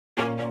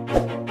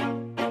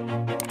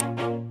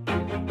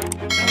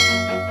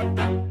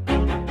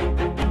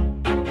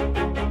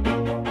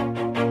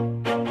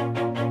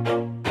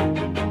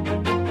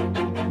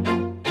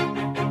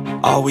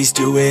Always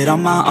do it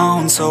on my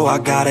own, so I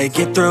gotta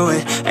get through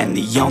it. And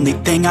the only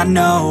thing I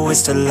know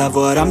is to love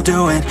what I'm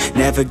doing.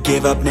 Never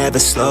give up, never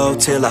slow,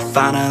 till I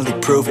finally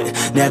prove it.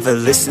 Never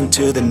listen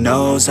to the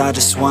no's, I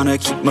just wanna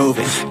keep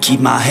moving. Keep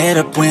my head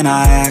up when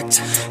I act,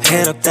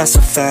 head up, that's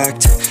a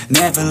fact.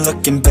 Never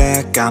looking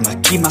back, I'ma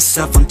keep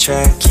myself on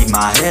track. Keep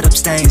my head up,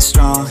 staying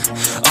strong,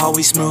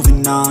 always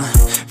moving on.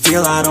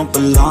 Feel I don't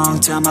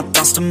belong, tell my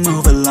thoughts to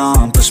move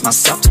along. Push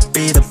myself to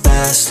be the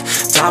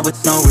best, die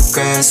with no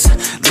regrets.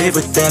 Live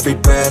with every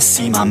breath,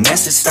 see my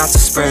message start to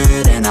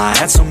spread. And I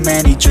had so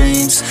many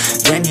dreams,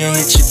 then you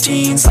hit your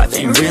teens. Life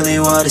ain't really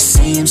what it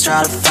seems,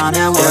 try to find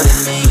out what it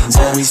means.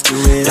 Always do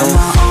it on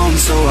my own,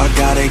 so I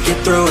gotta get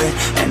through it.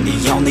 And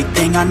the only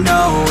thing I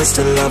know is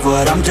to love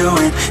what I'm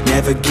doing.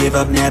 Never give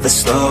up, never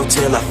slow,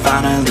 till I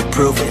finally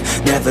prove it.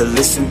 Never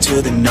listen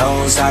to the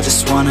no's, I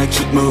just wanna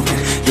keep moving.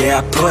 Yeah,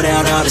 I put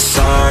out all this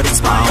art,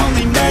 it's my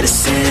only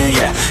medicine.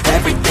 Yeah,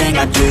 everything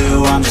I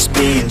do, I'm just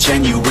being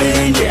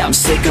genuine. Yeah, I'm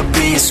sick of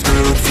being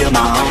screwed, feel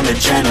my own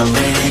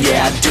adrenaline.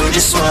 Yeah, I do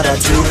just what I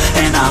do,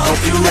 and I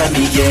hope you let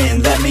me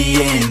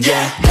in,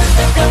 yeah.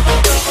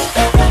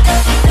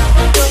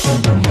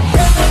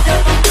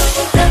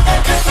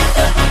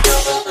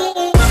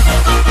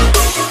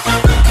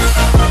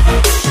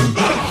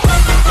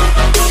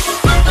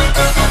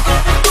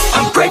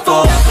 I'm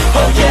grateful,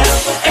 oh yeah,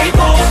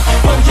 able,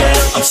 oh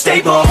yeah, I'm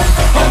stable,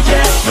 oh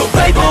yeah, no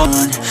label.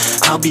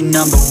 I'll be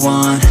number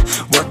one,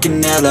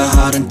 working hella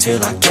hard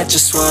until I get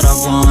just what I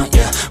want,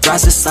 yeah.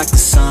 Rises like the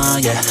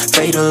sun, yeah,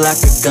 fatal like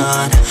a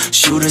gun.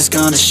 Shooter's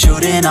gonna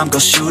shoot and I'm gonna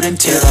shoot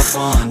until I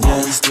won, yeah.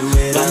 Always do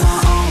it on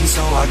my own,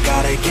 so I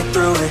gotta get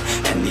through it.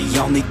 And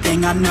the only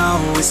thing I know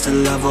is to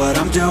love what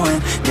I'm doing.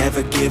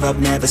 Never give up,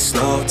 never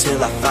slow,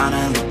 till I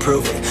finally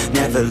prove it.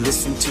 Never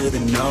listen to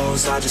the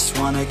no's, I just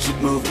wanna keep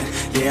moving.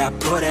 Yeah, I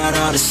put out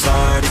all this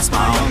art, it's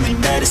my only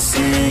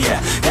medicine. Yeah,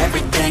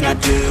 everything I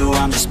do,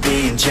 I'm just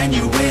being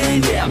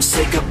genuine. Yeah, I'm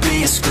sick of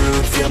being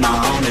screwed, feel my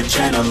own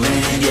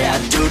adrenaline. Yeah, I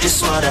do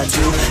just what I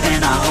do,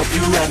 and I hope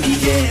you let me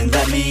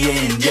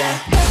in, yeah.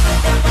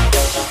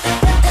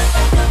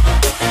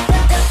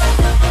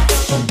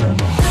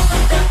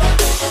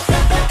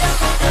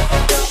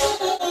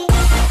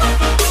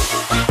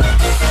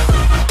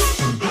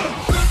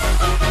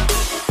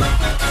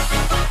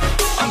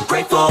 I'm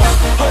grateful,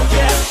 oh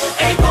yeah,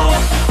 able,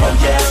 oh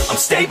yeah, I'm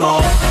stable,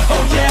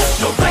 oh yeah,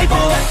 no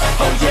label,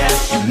 oh yeah,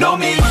 you know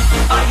me,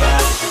 I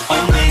have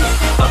only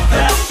a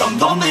path, I'm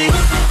lonely,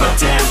 but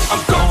damn,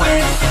 I'm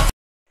going.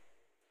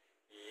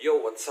 Yo,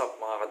 what's up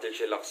mga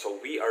kachillchilax? So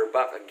we are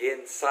back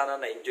again.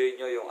 Sana na-enjoy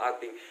nyo yung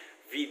ating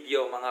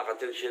video mga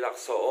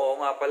kachillchilax. So oo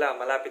nga pala,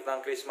 malapit na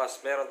ang Christmas,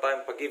 meron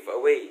tayong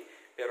pag-giveaway.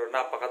 Pero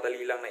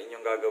napakadali lang na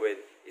inyong gagawin.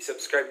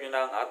 I-subscribe nyo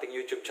na ang ating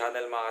YouTube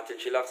channel mga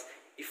kachillchilax.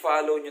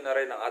 I-follow nyo na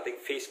rin ang ating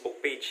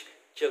Facebook page,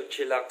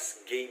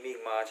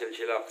 Chillchilax.Gaming mga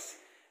kachillchilax.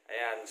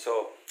 Ayan,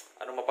 so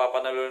ano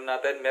mapapanalo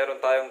natin?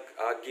 Meron tayong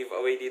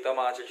giveaway dito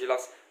mga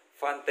kachillchilax.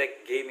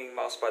 Funtech Gaming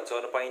Mousepad.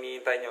 So ano pang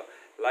hinihintay nyo?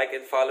 Like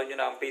and follow nyo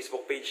na ang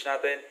Facebook page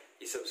natin.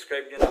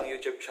 I-subscribe nyo na ang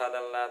YouTube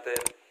channel natin.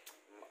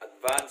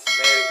 Advance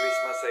Merry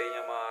Christmas sa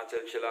inyo mga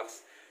Chillchilax.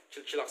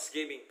 Chillchilax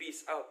Gaming.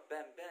 Peace out.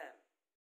 Bam, bam.